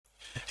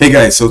Hey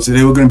guys, so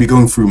today we're going to be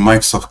going through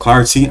Microsoft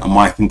Clarity and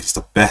why I think it's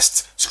the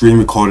best screen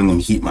recording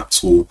and heat map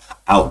tool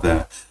out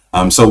there.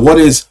 So what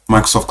is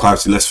Microsoft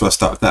Clarity? Let's first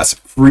start with that. It's a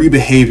free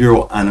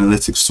behavioral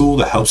analytics tool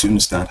that helps you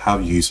understand how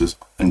users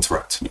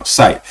interact on your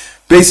site.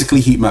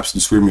 Basically heat maps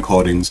and screen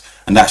recordings,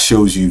 and that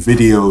shows you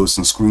videos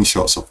and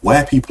screenshots of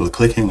where people are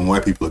clicking and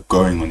where people are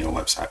going on your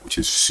website, which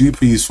is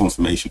super useful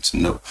information to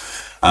know.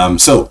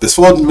 So there's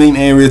four main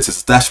areas.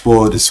 There's the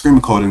dashboard, there's screen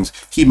recordings,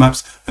 heat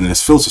maps, and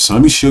there's filters. So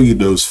let me show you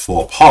those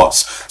four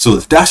parts. So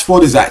the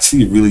dashboard is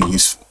actually really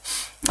useful.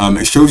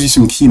 It shows you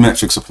some key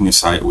metrics up on your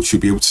site, which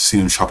you'll be able to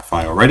see on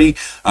Shopify already,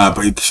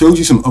 but it shows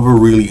you some other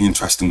really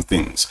interesting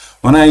things.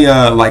 When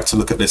I like to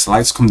look at this, I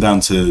like to come down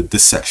to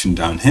this section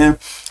down here.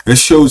 This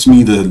shows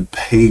me the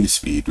page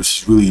speed,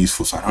 which is really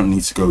useful, so I don't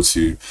need to go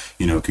to,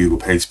 Google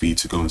page speed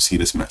to go and see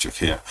this metric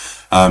here.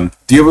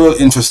 The other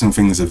interesting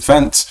thing is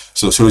events,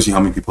 so it shows you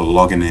how many people are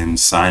logging in,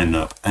 signing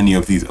up, any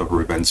of these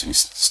other events in your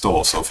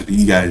store. So for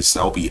you guys,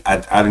 that'll be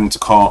adding to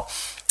cart,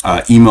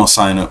 email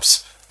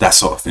signups, that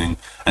sort of thing,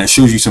 and it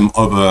shows you some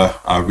other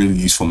really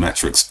useful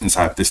metrics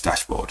inside this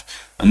dashboard.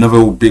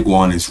 Another big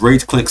one is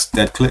rate clicks,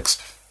 dead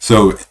clicks.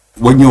 So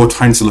when you're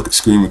trying to look at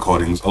screen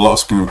recordings, a lot of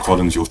screen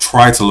recordings you'll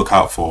try to look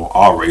out for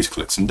are rate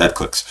clicks and dead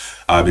clicks,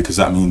 because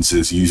that means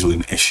there's usually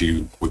an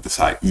issue with the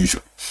site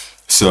usually.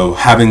 So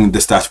having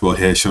this dashboard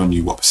here showing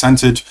you what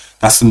percentage,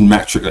 that's the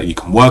metric that you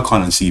can work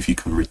on and see if you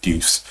can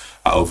reduce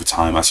over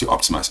time as you're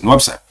optimizing the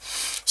website.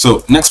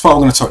 So next part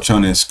we're going to touch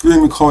on is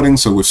screen recording.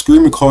 So with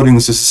screen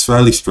recordings, this is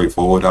fairly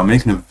straightforward. I'm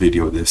making a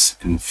video of this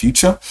in the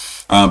future,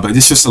 but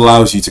this just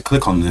allows you to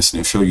click on this and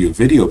it'll show you a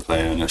video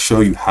player and it'll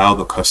show you how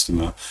the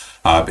customer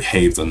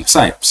behaved on the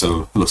site.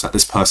 So it looks like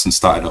this person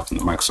started off on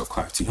the Microsoft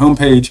Clarity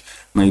homepage.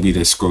 Maybe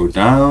they scrolled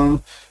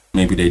down,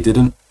 maybe they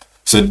didn't.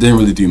 So it didn't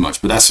really do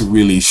much, but that's a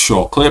really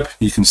short clip.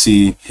 You can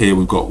see here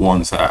we've got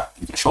ones that are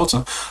even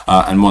shorter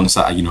and ones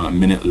that are, a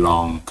minute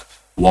long,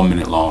 1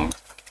 minute long.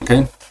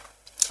 Okay.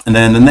 And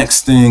then the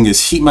next thing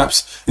is heat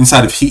maps.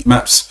 Inside of heat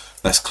maps,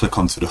 let's click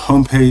onto the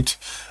home page,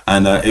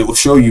 and it will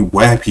show you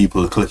where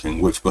people are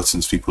clicking, which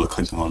buttons people are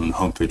clicking on the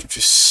home page, which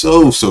is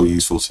so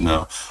useful to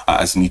know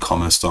as an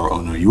e-commerce store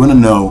owner. You want to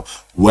know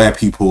where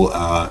people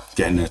are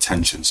getting their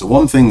attention. So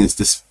one thing is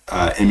this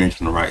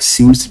image on the right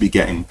seems to be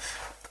getting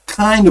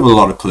kind of a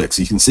lot of clicks.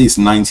 You can see it's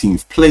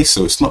 19th place,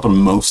 so it's not the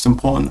most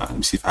important. Let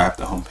me see if I have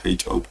the home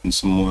page open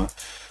somewhere.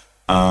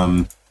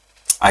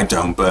 I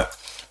don't, but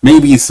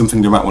maybe it's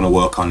something you might want to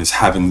work on is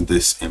having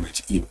this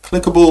image either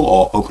clickable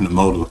or open in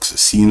modal, because it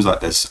seems like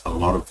there's a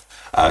lot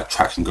of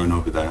traction going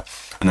over there.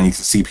 And then you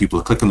can see people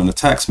are clicking on the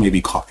text, maybe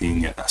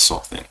copying it, that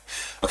sort of thing.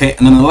 Okay,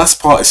 and then the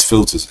last part is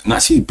filters. And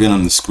that's actually been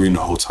on the screen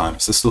the whole time.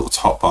 It's this little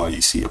top bar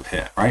you see up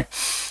here, right?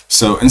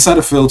 So inside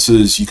of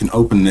filters, you can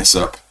open this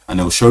up and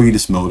it'll show you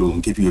this modal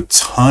and give you a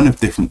ton of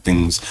different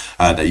things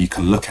that you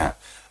can look at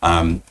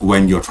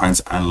when you're trying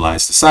to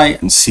analyze the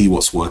site and see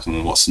what's working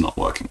and what's not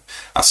working,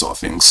 that sort of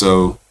thing.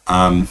 So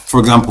for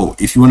example,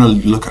 if you want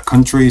to look at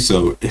country,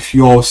 so if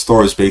your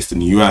store is based in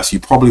the US, you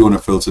probably want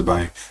to filter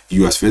by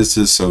US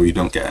visitors so you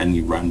don't get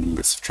any random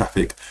bits of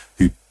traffic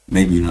who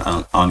maybe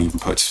aren't even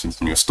purchasing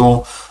from your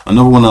store.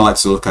 Another one I like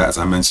to look at, as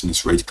I mentioned,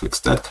 is rate clicks,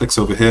 dead clicks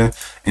over here.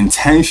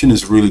 Intention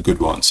is a really good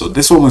one. So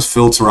this one will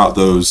filter out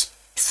those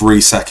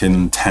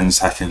 3-second,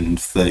 10-second,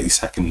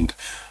 30-second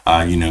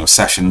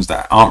sessions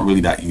that aren't really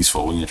that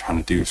useful when you're trying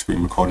to do a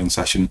screen recording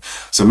session.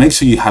 So make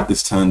sure you have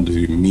this turned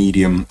to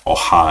medium or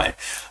high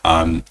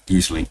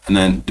usually. And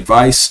then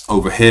device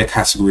over here,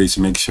 categories,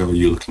 to make sure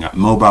you're looking at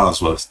mobile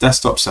as well as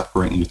desktop,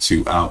 separating the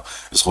two out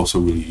is also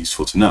really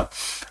useful to know.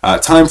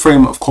 Time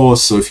frame, of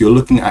course, so if you're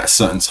looking at a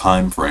certain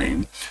time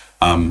frame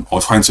or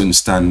trying to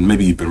understand,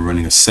 maybe you've been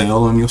running a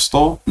sale on your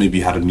store, maybe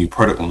you had a new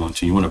product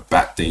launch and you want to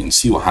backdate and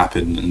see what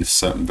happened in a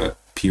certain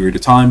period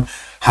of time,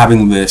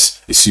 having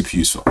this is super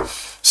useful.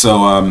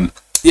 So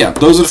yeah,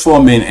 those are the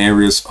four main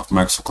areas of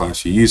Microsoft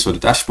Clarity you use. So the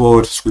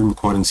dashboard, screen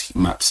recordings, heat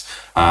maps,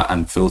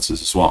 and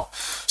filters as well.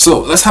 So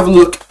let's have a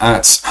look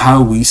at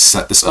how we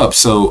set this up.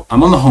 So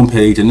I'm on the home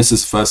page, and this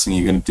is the first thing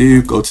you're going to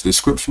do. Go to the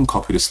description,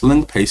 copy this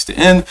link, paste it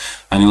in,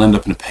 and you'll end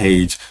up in a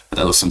page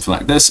that looks something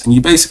like this. And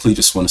you basically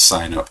just want to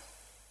sign up.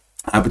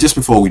 But just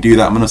before we do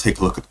that, I'm going to take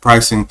a look at the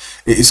pricing.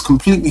 It is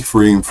completely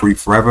free and free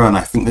forever, and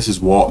I think this is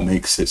what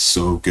makes it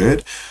so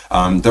good.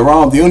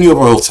 The only other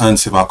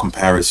alternative I'll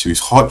compare it to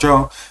is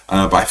Hotjar,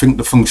 but I think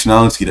the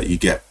functionality that you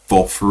get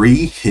for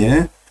free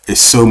here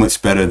is so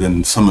much better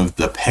than some of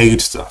the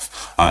paid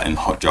stuff in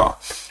Hotjar,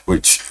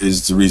 which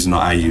is the reason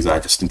that I use it. I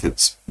just think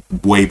it's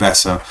way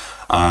better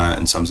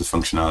in terms of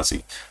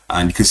functionality.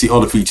 And you can see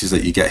all the features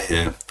that you get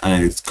here,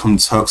 and it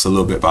talks a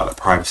little bit about the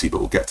privacy, but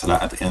we'll get to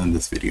that at the end of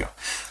this video.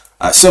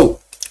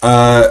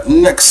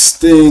 Next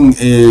thing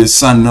is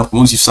signing up.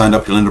 Once you've signed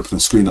up, you'll end up on a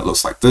screen that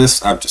looks like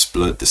this. I've just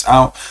blurred this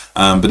out,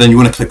 but then you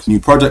want to click new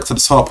project at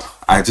the top.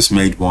 I just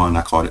made one,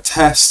 I called it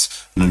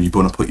test, and then you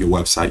want to put your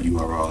website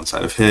URL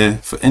inside of here.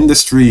 For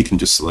industry, you can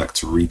just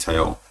select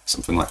retail,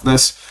 something like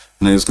this,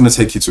 and then it's going to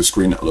take you to a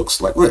screen that looks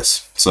like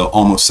this. So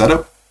almost set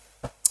up.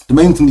 The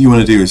main thing you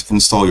want to do is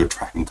install your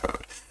tracking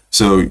code.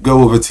 So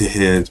go over to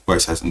here where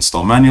it says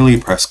install manually,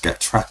 press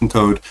get tracking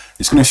code.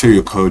 It's going to show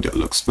you a code that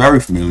looks very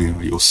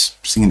familiar. You'll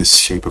see this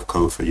shape of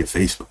code for your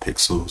Facebook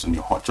pixels and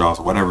your Hotjars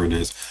or whatever it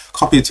is.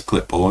 Copy it to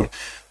clipboard.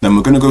 Then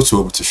we're going to go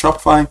over to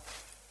Shopify,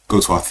 go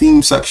to our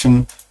theme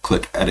section,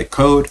 click edit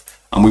code,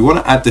 and we want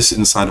to add this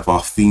inside of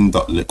our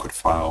theme.liquid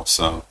file.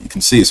 So you can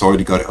see it's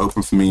already got it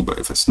open for me, but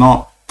if it's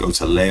not, go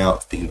to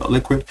layout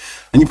theme.liquid,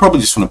 and you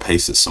probably just want to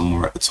paste it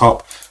somewhere at the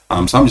top.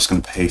 So I'm just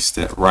going to paste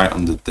it right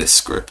under this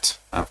script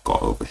I've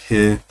got over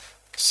here.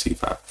 See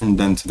if I've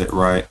indented it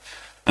right,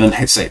 and then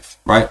hit save,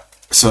 right?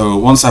 So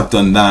once I've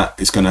done that,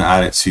 it's going to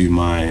add it to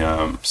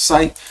my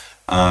site,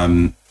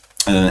 and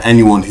then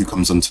anyone who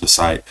comes onto the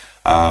site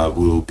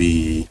will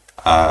be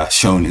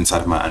shown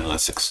inside of my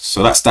analytics.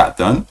 So that's that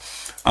done.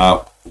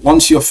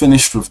 Once you're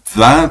finished with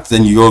that,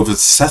 then you go over to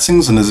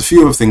settings, and there's a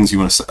few other things you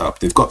want to set up.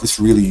 They've got this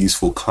really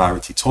useful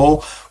clarity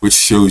tool, which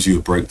shows you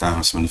a breakdown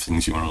of some of the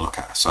things you want to look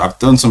at. So I've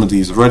done some of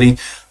these already,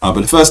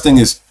 but the first thing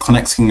is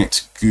connecting it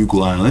to Google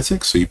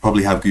Analytics. So you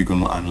probably have Google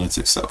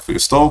Analytics set up for your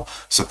store.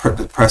 So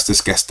press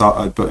this get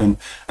started button,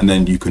 and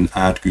then you can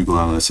add Google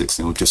Analytics,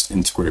 and it will just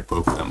integrate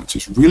both of them, which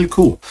is really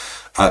cool.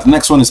 The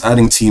next one is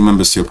adding team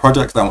members to your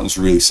project. That one's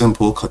really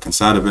simple. Click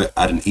inside of it,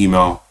 add an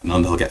email, and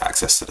then they'll get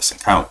access to this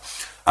account.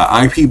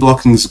 IP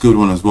blocking is a good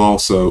one as well.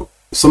 So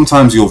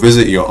sometimes you'll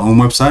visit your own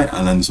website,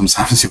 and then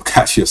sometimes you'll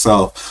catch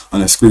yourself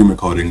on a screen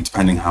recording,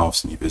 depending how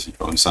often you visit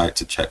your own site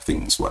to check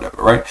things,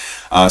 whatever, right?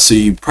 So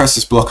you press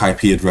this block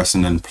IP address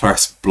and then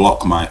press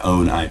block my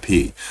own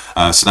IP.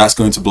 So that's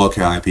going to block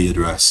your IP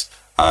address,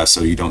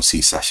 so you don't see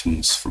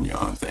sessions from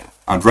your own thing.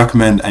 I'd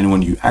recommend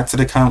anyone you add to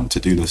the account to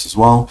do this as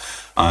well.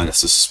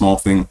 That's a small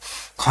thing.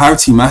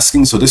 Clarity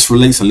masking, so this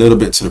relates a little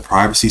bit to the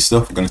privacy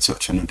stuff we're going to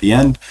touch on at the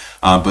end,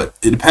 but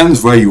it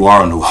depends where you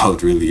are in the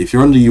world, really. If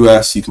you're in the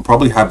US, you can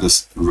probably have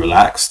this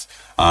relaxed,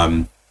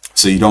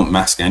 so you don't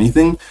mask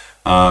anything,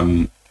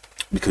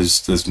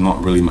 because there's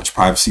not really much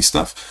privacy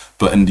stuff.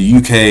 But in the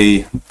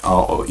UK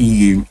or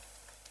EU,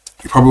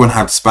 you probably want to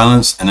have this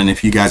balance. And then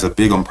if you guys are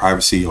big on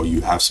privacy, or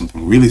you have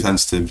something really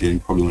sensitive, you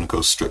probably want to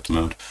go strict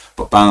mode,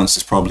 but balance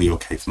is probably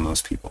okay for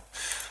most people.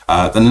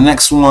 Then the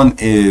next one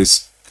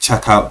is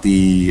check out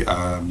the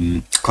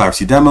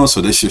clarity demo.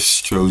 So this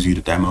just shows you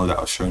the demo that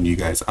I was showing you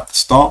guys at the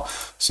start,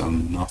 so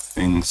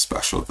nothing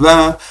special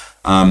there.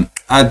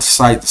 Add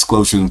site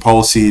disclosures and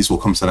policies. We'll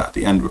come to that at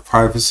the end with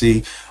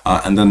privacy,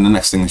 and then the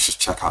next thing is just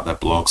check out their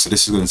blog. So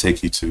this is going to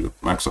take you to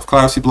Microsoft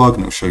Clarity blog,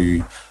 and it'll show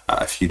you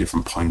a few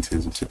different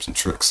pointers and tips and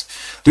tricks.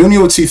 The only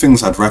other two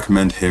things I'd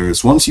recommend here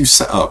is, once you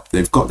set up,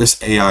 they've got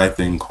this AI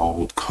thing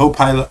called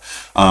Copilot.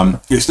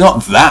 It's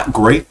not that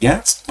great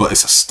yet, but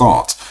it's a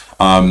start.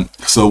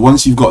 So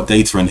once you've got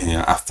data in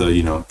here after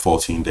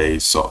 14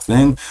 days sort of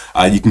thing,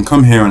 you can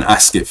come here and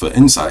ask it for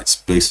insights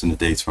based on the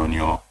data on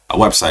your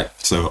website.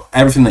 So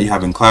everything that you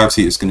have in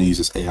Clarity is going to use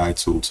this AI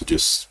tool to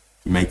just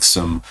make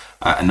some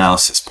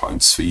analysis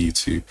points for you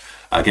to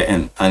get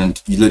in,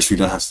 and you literally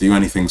don't have to do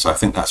anything. So I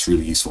think that's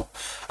really useful.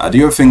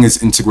 The other thing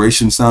is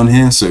integrations down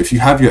here. So if you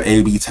have your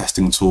A/B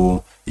testing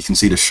tool, you can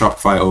see the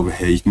Shopify over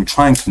here. You can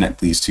try and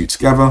connect these two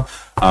together.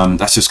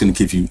 That's just going to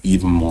give you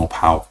even more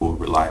powerful,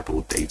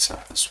 reliable data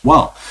as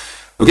well.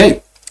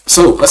 Okay,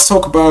 so let's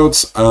talk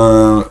about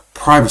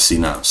privacy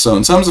now. So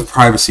in terms of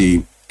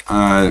privacy,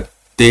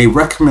 they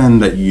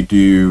recommend that you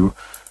do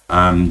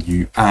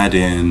you add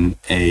in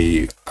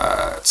a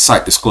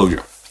site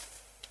disclosure.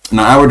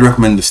 Now I would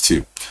recommend this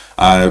too,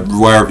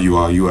 wherever you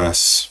are,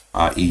 US,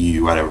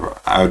 EU, whatever.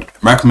 I would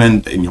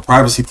recommend in your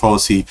privacy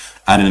policy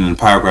adding in a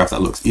paragraph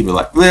that looks either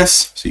like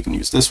this, so you can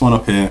use this one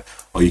up here,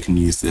 or you can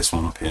use this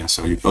one up here.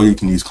 So or you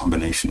can use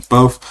combination of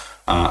both.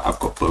 I've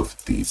got both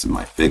of these in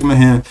my Figma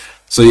here.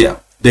 So yeah,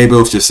 they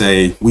both just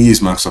say we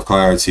use Microsoft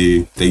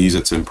Clarity. They use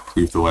it to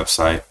improve the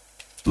website.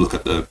 Look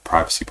at the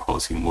privacy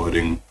policy and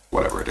wording,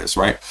 whatever it is,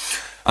 right?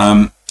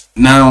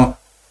 Now,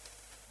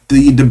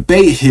 the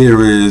debate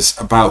here is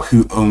about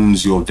who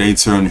owns your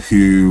data and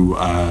who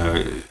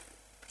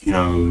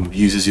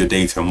uses your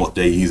data and what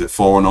they use it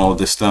for and all of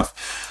this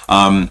stuff.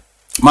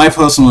 My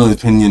personal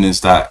opinion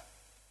is that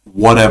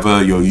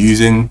whatever you're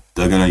using,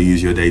 they're going to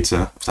use your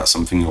data. If that's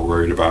something you're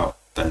worried about,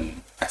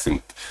 then I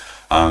think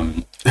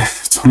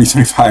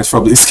 2025 is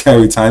probably a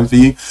scary time for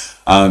you.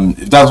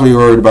 If that's what you're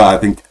worried about, I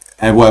think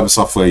whatever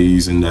software you're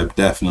using, they're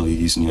definitely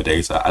using your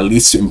data, at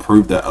least to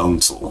improve their own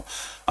tool.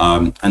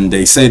 And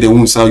they say they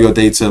won't sell your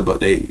data,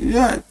 but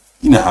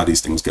you know how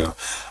these things go.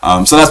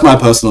 So that's my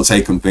personal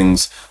take on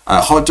things.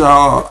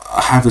 Hotjar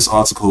have this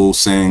article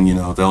saying,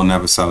 they'll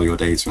never sell your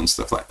data and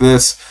stuff like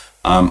this.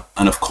 And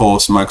of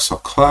course,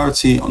 Microsoft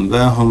Clarity on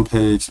their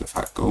homepage, if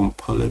I go and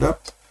pull it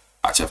up,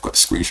 actually I've got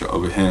a screenshot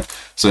over here.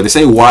 So they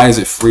say, why is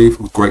it free?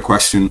 Great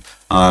question.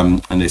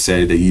 And they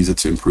say they use it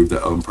to improve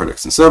their own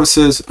products and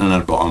services. And at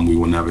the bottom, we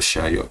will never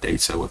share your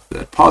data with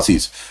third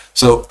parties.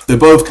 So they're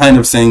both kind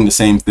of saying the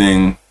same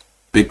thing.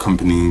 Big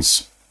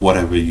companies,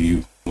 whatever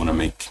you want to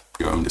make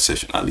your own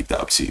decision. I leave that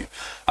up to you.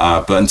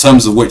 But in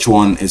terms of which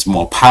one is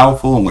more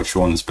powerful and which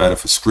one is better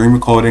for screen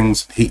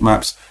recordings, heat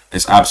maps,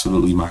 it's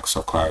absolutely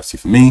Microsoft Clarity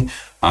for me.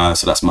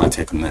 So that's my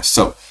take on this.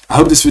 So I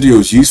hope this video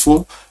is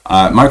useful.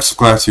 Microsoft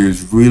Clarity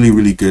is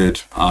really good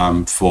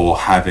for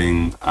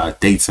having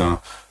data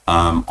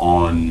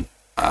on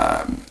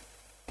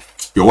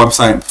your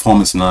website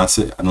performance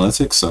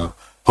analytics. So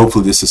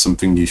hopefully this is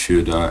something you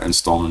should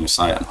install on your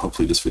site, and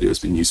hopefully this video has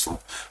been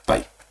useful.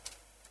 Bye.